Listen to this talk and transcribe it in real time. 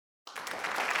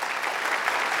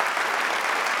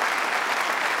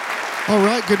All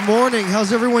right, good morning.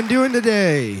 How's everyone doing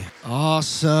today?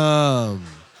 Awesome.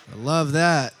 I love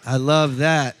that. I love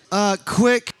that.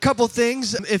 Quick couple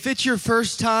things. If it's your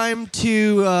first time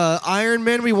to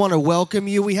IronMen, we want to welcome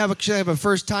you. We actually have a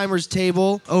first-timers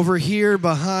table over here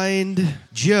behind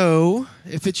Joe.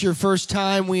 If it's your first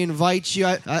time, we invite you.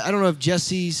 I don't know if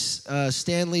Jesse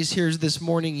Stanley's here this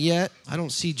morning yet. I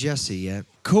don't see Jesse yet.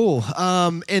 Cool.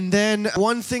 And then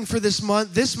one thing for this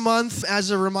month. This month,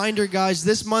 as a reminder, guys,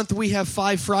 this month we have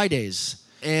 5 Fridays.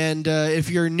 And if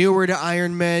you're newer to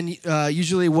IronMen,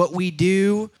 usually what we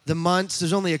do,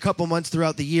 there's only a couple months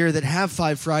throughout the year that have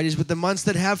 5 Fridays, but the months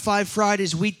that have 5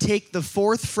 Fridays, we take the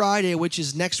 4th Friday, which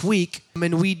is next week,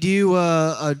 and we do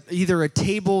either a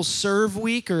table serve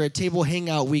week or a table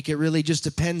hangout week. It really just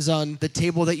depends on the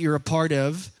table that you're a part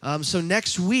of. So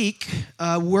next week,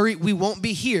 we won't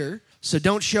be here. So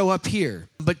don't show up here.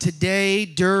 But today,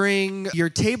 during your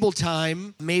table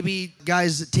time, maybe,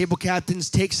 guys, table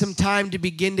captains, take some time to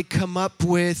begin to come up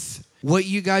with what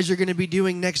you guys are going to be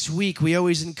doing next week. We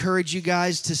always encourage you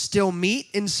guys to still meet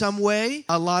in some way.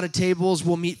 A lot of tables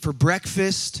will meet for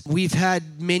breakfast. We've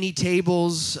had many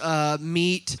tables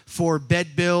meet for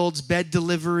bed builds, bed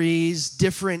deliveries,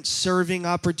 different serving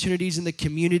opportunities in the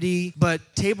community. But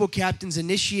table captains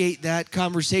initiate that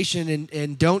conversation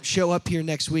and don't show up here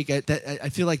next week. I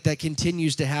feel like that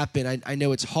continues to happen. I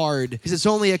know it's hard because it's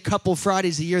only a couple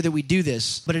Fridays a year that we do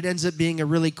this, but it ends up being a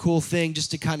really cool thing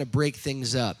just to kind of break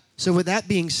things up. So with that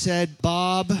being said,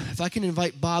 Bob, if I can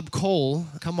invite Bob Cole,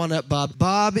 come on up, Bob.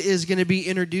 Bob is going to be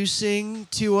introducing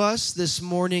to us this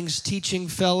morning's teaching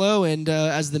fellow, and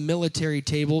as the military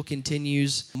table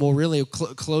continues, we'll really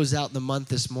close out the month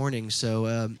this morning. So,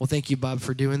 well, thank you, Bob,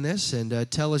 for doing this, and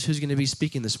tell us who's going to be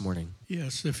speaking this morning.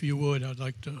 Yes, if you would, I'd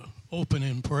like to open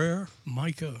in prayer.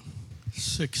 Micah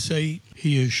 6:8,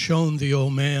 He has shown thee, O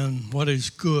man, what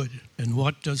is good, and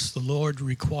what does the Lord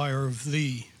require of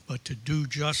thee, but to do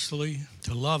justly,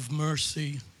 to love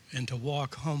mercy, and to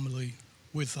walk humbly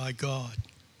with thy God.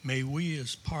 May we,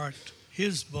 as part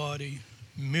his body,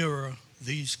 mirror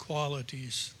these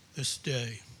qualities this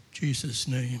day. In Jesus'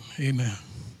 name, amen.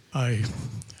 I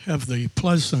have the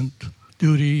pleasant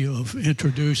duty of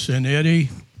introducing Eddie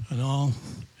and all,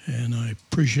 and I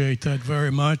appreciate that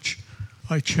very much.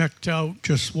 I checked out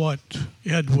just what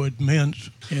Edward meant,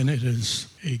 and it is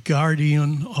a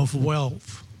guardian of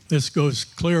wealth. This goes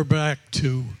clear back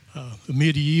to the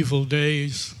medieval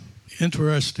days.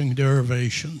 Interesting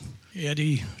derivation.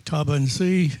 Eddie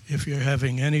Taubensee, if you're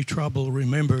having any trouble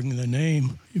remembering the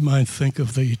name, you might think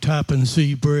of the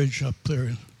Taubensee Bridge up there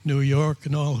in New York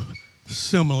and all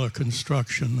similar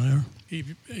construction there.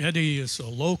 Eddie is a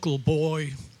local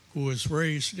boy who was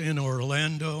raised in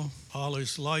Orlando. All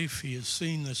his life he has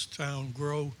seen this town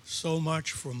grow so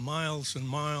much from miles and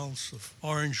miles of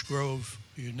orange grove.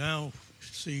 You now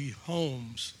see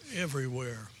homes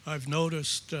everywhere. I've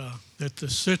noticed that the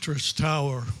Citrus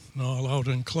Tower all out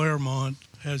in Claremont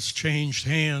has changed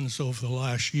hands over the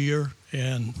last year,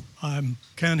 and I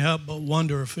can't help but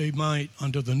wonder if they might,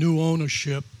 under the new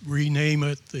ownership, rename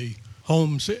it the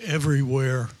Homes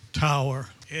Everywhere Tower.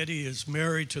 Eddie is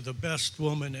married to the best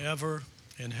woman ever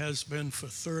and has been for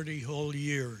 30 whole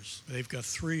years. They've got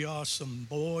 3 awesome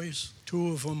boys. 2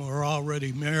 of them are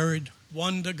already married.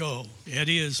 1 to go.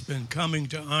 Eddie has been coming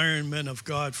to IronMen of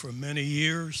God for many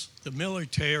years. The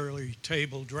military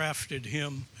table drafted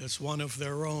him as one of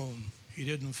their own. He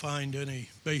didn't find any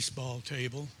baseball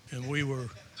table, and we were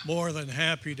more than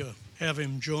happy to have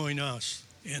him join us.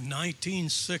 In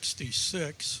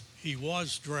 1966, he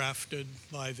was drafted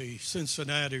by the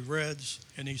Cincinnati Reds,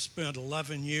 and he spent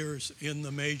 11 years in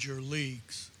the major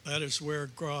leagues. That is where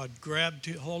God grabbed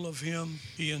hold of him.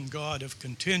 He and God have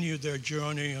continued their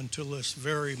journey until this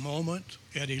very moment.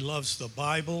 Eddie loves the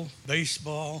Bible,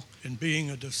 baseball, and being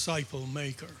a disciple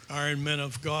maker. IronMen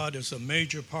of God is a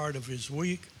major part of his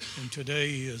week, and today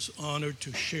he is honored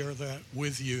to share that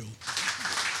with you.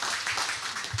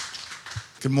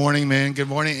 Good morning, man. Good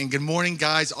morning. And good morning,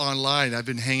 guys online. I've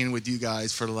been hanging with you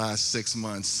guys for the last 6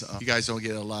 months. You guys don't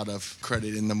get a lot of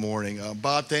credit in the morning.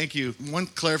 Bob, thank you. One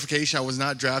clarification, I was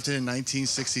not drafted in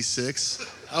 1966.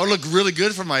 I would look really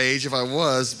good for my age if I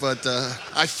was, but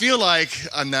I feel like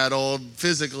I'm that old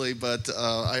physically, but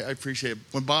I appreciate it.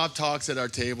 When Bob talks at our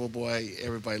table, boy,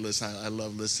 everybody listen. I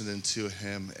love listening to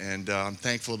him, and I'm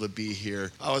thankful to be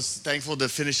here. I was thankful to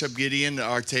finish up Gideon,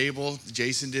 our table.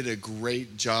 Jason did a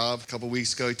great job. A couple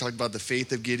weeks ago, he talked about the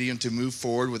faith of Gideon to move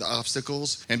forward with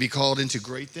obstacles and be called into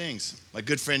great things. My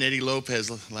good friend Eddie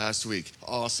Lopez last week.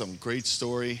 Awesome, great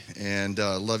story, and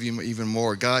love you even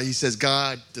more. God, he says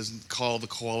God doesn't call the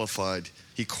qualified.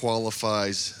 He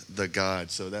qualifies the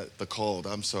God. So the called,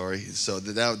 I'm sorry. So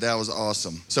that was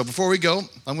awesome. So before we go,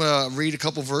 I'm going to read a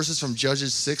couple verses from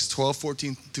Judges 6, 12,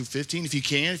 14 through 15. If you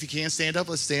can stand up,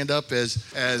 let's stand up.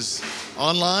 As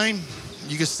online,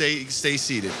 you can stay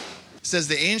seated. It says,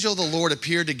 the angel of the Lord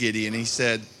appeared to Gideon, and he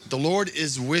said, the Lord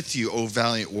is with you, O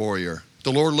valiant warrior.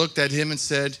 The Lord looked at him and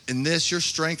said, in this your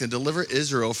strength, and deliver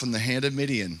Israel from the hand of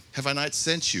Midian. Have I not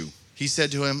sent you? He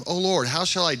said to him, O Lord, how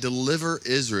shall I deliver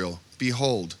Israel?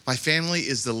 Behold, my family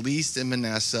is the least in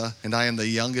Manasseh, and I am the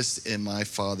youngest in my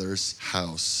father's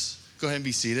house. Go ahead and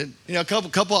be seated. A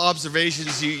couple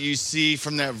observations you see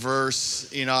from that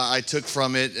verse, I took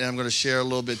from it, and I'm going to share a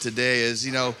little bit today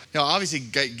is, obviously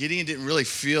Gideon didn't really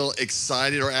feel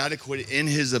excited or adequate in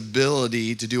his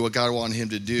ability to do what God wanted him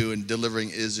to do in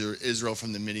delivering Israel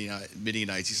from the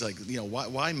Midianites. He's like,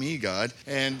 why me, God?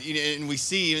 And we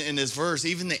see in this verse,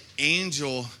 even the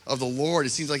angel of the Lord, it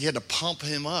seems like he had to pump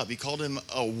him up. He called him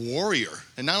a warrior.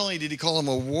 And not only did he call him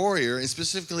a warrior, and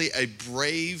specifically a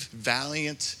brave,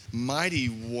 valiant, mighty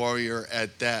warrior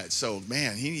at that. So,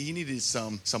 man, he needed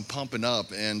some pumping up,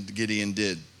 and Gideon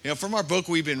did. From our book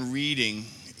we've been reading,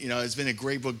 it's been a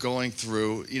great book going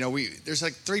through. There's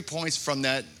like 3 points from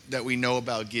that we know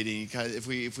about Gideon.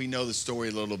 If we know the story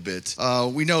a little bit,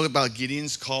 we know about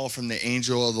Gideon's call from the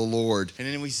angel of the Lord, and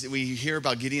then we hear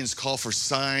about Gideon's call for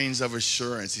signs of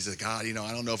assurance. He said, God, I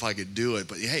don't know if I could do it,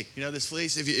 but hey, this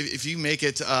place, if you make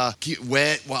it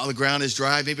wet while the ground is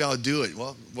dry, maybe I'll do it.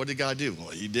 Well, what did God do? Well,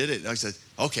 He did it. And I said,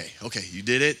 okay, you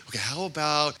did it. Okay, how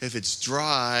about if it's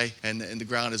dry and the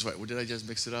ground is wet? Well, did I just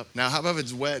mix it up? Now, how about if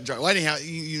it's wet, dry? Well, anyhow,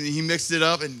 he mixed it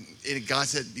up, and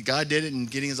God did it, and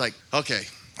Gideon's like, okay.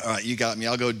 All right, you got me.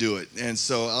 I'll go do it. And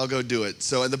so I'll go do it.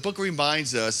 So the book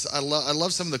reminds us, I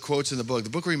love some of the quotes in the book. The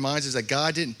book reminds us that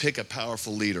God didn't pick a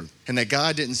powerful leader, and that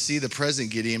God didn't see the present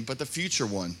Gideon, but the future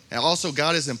one. And also,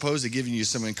 God is opposed to giving you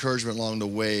some encouragement along the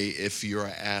way if you're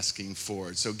asking for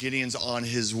it. So Gideon's on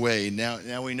his way.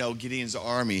 Now we know Gideon's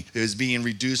army is being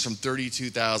reduced from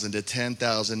 32,000 to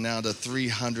 10,000, now to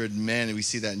 300 men. And we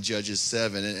see that in Judges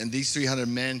 7. And these 300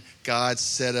 men, God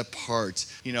set apart.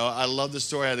 I love the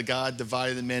story how God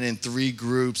divided the men in 3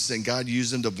 groups, and God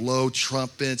used them to blow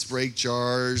trumpets, break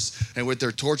jars, and with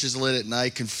their torches lit at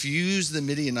night, confuse the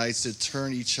Midianites to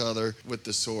turn each other with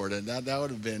the sword. And that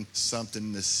would have been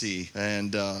something to see.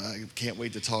 And I can't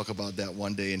wait to talk about that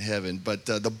one day in heaven. But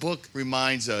the book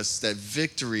reminds us that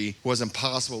victory was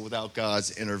impossible without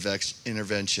God's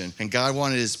intervention. And God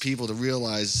wanted his people to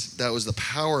realize that was the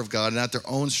power of God and not their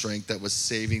own strength that was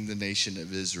saving the nation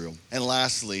of Israel. And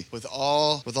lastly, with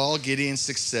all Gideon's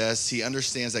success, he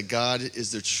understands that God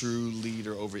is the true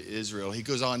leader over Israel. He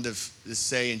goes on to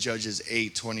say in Judges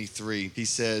 8:23, he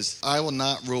says, I will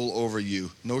not rule over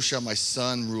you, nor shall my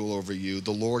son rule over you.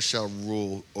 The Lord shall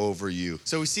rule over you.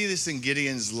 So we see this in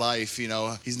Gideon's life.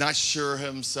 He's not sure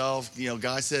himself.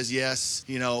 God says, yes,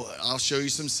 I'll show you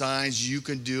some signs. You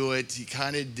can do it. He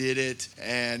kind of did it.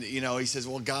 And, he says,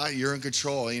 well, God, you're in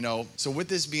control. So with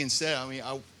this being said,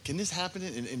 can this happen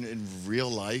in real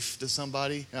life to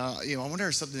somebody? I wonder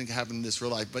if something can happen in this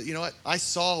real life. But you know what? I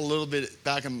saw a little bit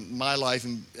back in my life,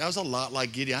 and I was a lot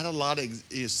like Gideon. I had a lot of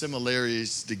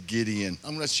similarities to Gideon.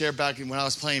 I'm going to share back when I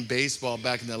was playing baseball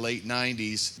back in the late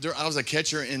 90s. I was a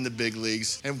catcher in the big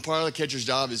leagues, and part of the catcher's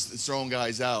job is throwing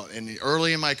guys out. And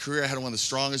early in my career, I had one of the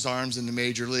strongest arms in the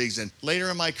major leagues. And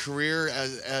later in my career,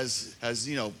 as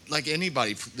like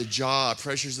anybody, the job,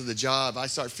 pressures of the job, I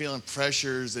started feeling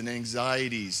pressures and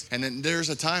anxieties. And then there's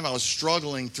a time I was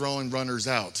struggling throwing runners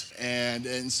out.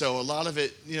 And so a lot of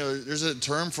it, there's a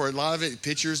term for it. A lot of it,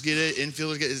 pitchers get it,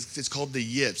 infielders get it. It's called the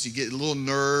yips. You get a little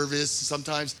nervous.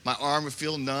 Sometimes my arm would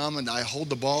feel numb, and I hold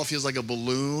the ball, it feels like a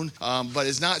balloon. But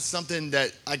it's not something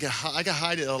that I could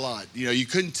hide it a lot. You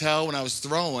couldn't tell when I was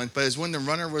throwing, but it's when the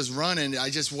runner was running, I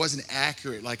just wasn't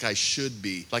accurate like I should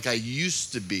be, like I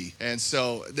used to be. And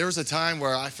so there was a time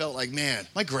where I felt like, man,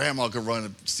 my grandma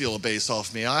could steal a base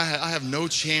off me. I have no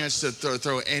chance to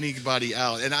throw anybody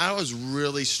out. And I was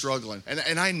really struggling.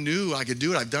 And I knew I could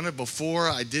do it. I've done it before.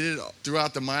 I did it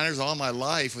throughout the minors all my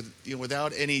life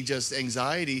without any just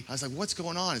anxiety. I was like, what's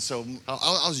going on? And so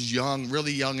I was young,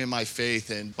 really young in my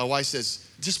faith. And my wife says,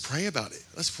 just pray about it.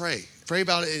 Let's pray. Pray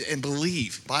about it and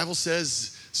believe. Bible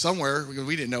says somewhere,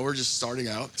 we didn't know, we're just starting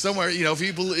out. Somewhere,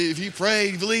 if you pray,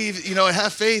 you believe,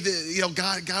 have faith,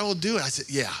 God will do it. I said,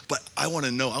 yeah, but I want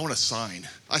to know. I want a sign.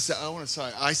 I said, I want to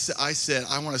sign. I said,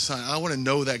 I want to sign. I want to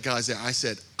know that God's there. I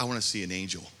said, I want to see an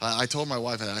angel. I told my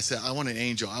wife that. I said, I want an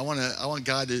angel. I want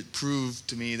God to prove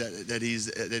to me that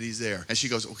he's there. And she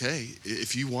goes, okay,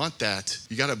 if you want that,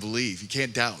 you got to believe. You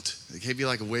can't doubt. It can't be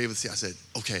like a wave of the sea. I said,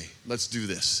 okay, let's do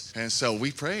this. And so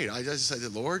we prayed. I just said,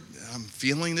 Lord, I'm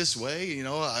feeling this way. You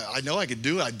know I could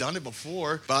do it. I've done it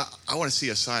before, but I want to see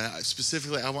a sign.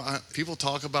 Specifically, people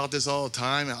talk about this all the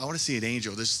time. I want to see an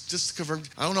angel. This just confirmed.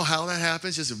 I don't know how that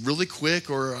happens, just really quick,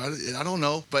 or I don't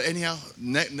know. But anyhow,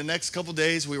 the next couple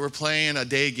days, we were playing a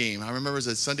day game. I remember it was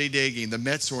a Sunday day game. The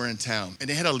Mets were in town, and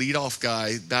they had a leadoff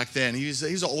guy back then. He was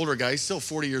an older guy. He's still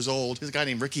 40 years old. He's a guy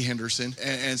named Ricky Henderson,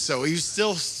 and so he was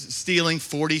still stealing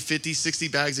 40, 50, 60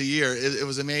 bags a year. It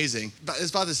was amazing. But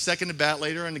it's about the second at bat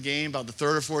later in the game, about the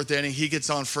third or fourth inning, he gets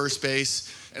on first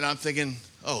base, and I'm thinking,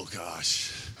 oh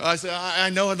gosh. I said,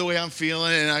 I know the way I'm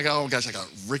feeling, and I go, oh gosh, I got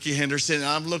Ricky Henderson, and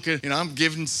I'm looking, I'm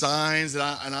giving signs, and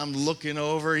I'm looking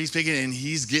over. He's picking, and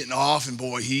he's getting off, and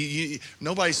boy,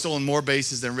 nobody's stolen more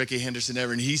bases than Ricky Henderson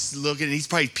ever. And he's looking, and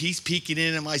he's peeking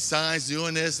in at my signs,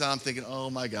 doing this, and I'm thinking, oh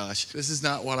my gosh, this is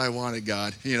not what I wanted,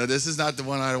 God. This is not the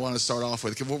one I want to start off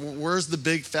with. Where's the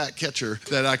big fat catcher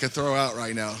that I could throw out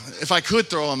right now? If I could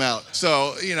throw him out.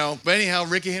 So, but anyhow,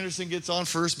 Ricky Henderson gets on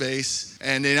first base,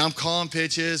 and then I'm calling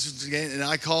pitches, and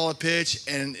I call a pitch,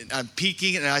 and I'm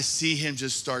peeking, and I see him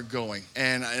just start going.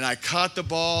 And I caught the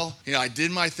ball. I did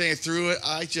my thing, I threw it.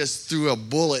 I just threw a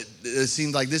bullet. It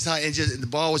seemed like this high, and the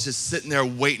ball was just sitting there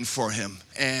waiting for him.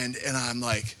 And I'm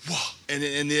like, whoa. And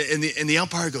the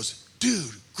umpire goes, dude,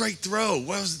 great throw.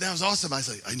 That was awesome. I was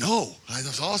like, I know. That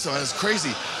was awesome. That was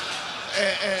crazy.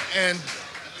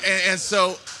 And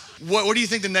so what do you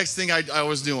think the next thing I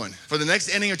was doing? For the next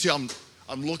inning or two,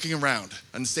 I'm looking around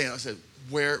and saying, I said,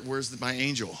 where's my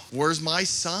angel? Where's my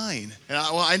sign? And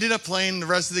I ended up playing the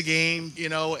rest of the game,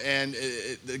 and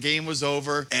the game was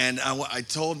over. And I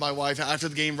told my wife, after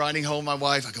the game, riding home, I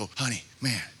go, honey,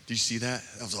 man, did you see that?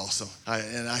 That was awesome.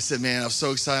 And I said, man, I was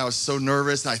so excited. I was so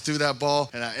nervous. And I threw that ball,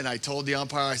 and I told the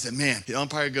umpire, I said, man, the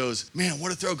umpire goes, man,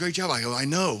 what a throw. Great job. I go, I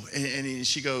know. And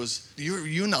she goes,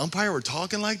 you and the umpire were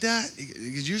talking like that?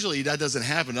 Because usually that doesn't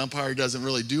happen. The umpire doesn't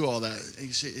really do all that.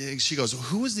 And she goes,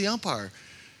 who was the umpire?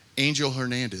 Angel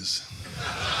Hernandez.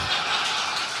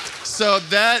 So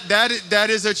that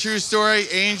is a true story.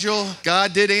 Angel,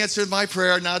 God did answer my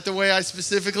prayer, not the way I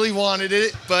specifically wanted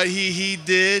it, but he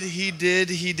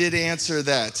did answer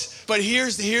that. But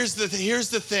here's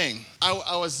the thing.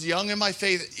 I was young in my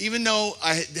faith. Even though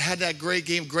I had that great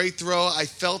game, great throw, I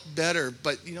felt better.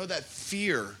 But that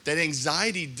fear, that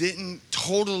anxiety didn't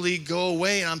totally go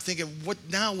away. And I'm thinking,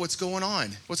 what's going on?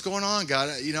 What's going on, God?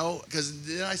 Because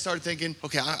then I started thinking,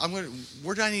 okay,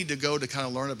 where do I need to go to kind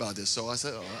of learn about this? So I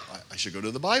said, I should go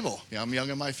to the Bible. I'm young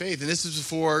in my faith. And this is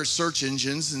before search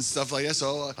engines and stuff like that.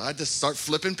 So I had to start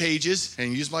flipping pages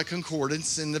and use my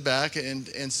concordance in the back.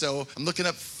 And so I'm looking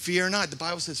up, fear not. The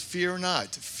Bible says, fear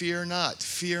not, fear not,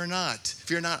 fear not,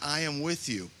 fear not, I am with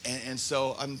you. And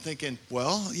so I'm thinking,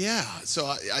 well, yeah. So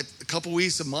a couple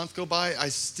weeks, a month go by, I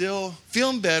still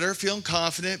feeling better, feeling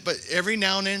confident, but every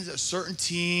now and then a certain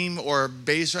team or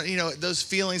base, those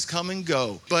feelings come and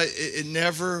go. But it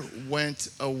never went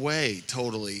away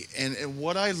totally. And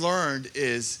what I learned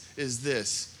is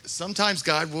this. Sometimes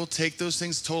God will take those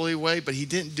things totally away, but he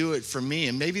didn't do it for me.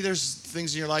 And maybe there's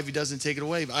things in your life he doesn't take it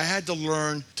away, but I had to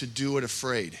learn to do it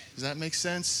afraid. Does that make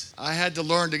sense? I had to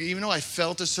learn to, even though I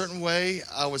felt a certain way,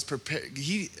 I was prepared.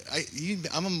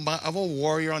 I'm a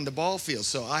warrior on the ball field,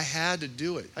 so I had to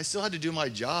do it. I still had to do my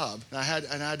job, and I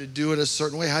had to do it a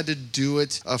certain way. I had to do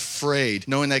it afraid,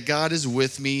 knowing that God is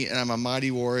with me, and I'm a mighty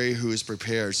warrior who is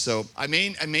prepared. So I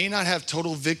may not have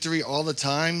total victory all the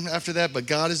time after that, but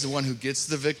God is the one who gets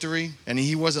the victory, and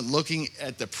he wasn't looking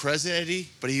at the present Eddie,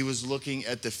 but he was looking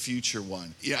at the future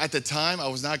one. At the time, I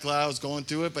was not glad I was going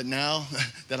through it, but now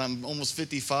that I'm almost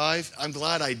 55, I'm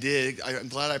glad I did. I'm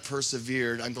glad I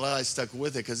persevered. I'm glad I stuck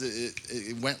with it, because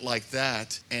it went like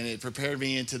that, and it prepared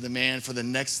me into the man for the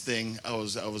next thing I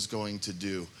was going to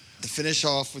do. To finish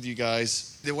off with you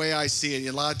guys, the way I see it,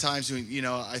 a lot of times when,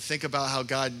 I think about how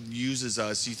God uses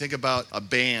us. You think about a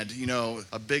band,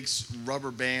 a big rubber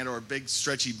band or a big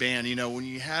stretchy band. When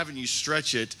you have it and you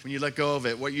stretch it, when you let go of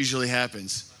it, what usually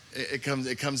happens? It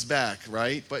comes back,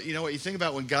 right? But what you think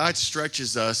about when God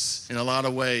stretches us in a lot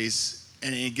of ways,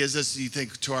 and he gives us, you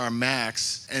think, to our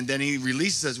max, and then he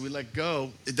releases us, we let go,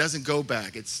 it doesn't go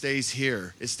back. It stays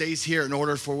here. It stays here in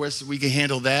order for us, we can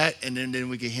handle that, and then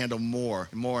we can handle more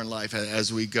in life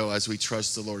as we go, as we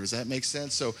trust the Lord. Does that make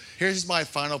sense? So here's my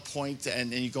final point,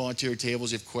 and you go onto your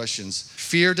tables, you have questions.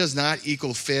 Fear does not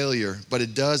equal failure, but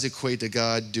it does equate to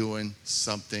God doing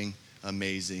something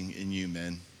amazing in you,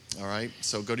 men. All right?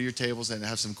 So go to your tables and I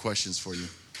have some questions for you.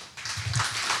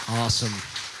 Awesome.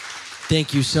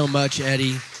 Thank you so much,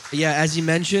 Eddie. Yeah, as you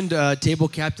mentioned, table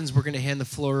captains, we're going to hand the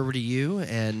floor over to you,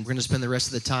 and we're going to spend the rest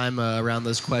of the time around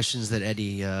those questions that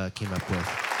Eddie came up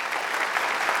with.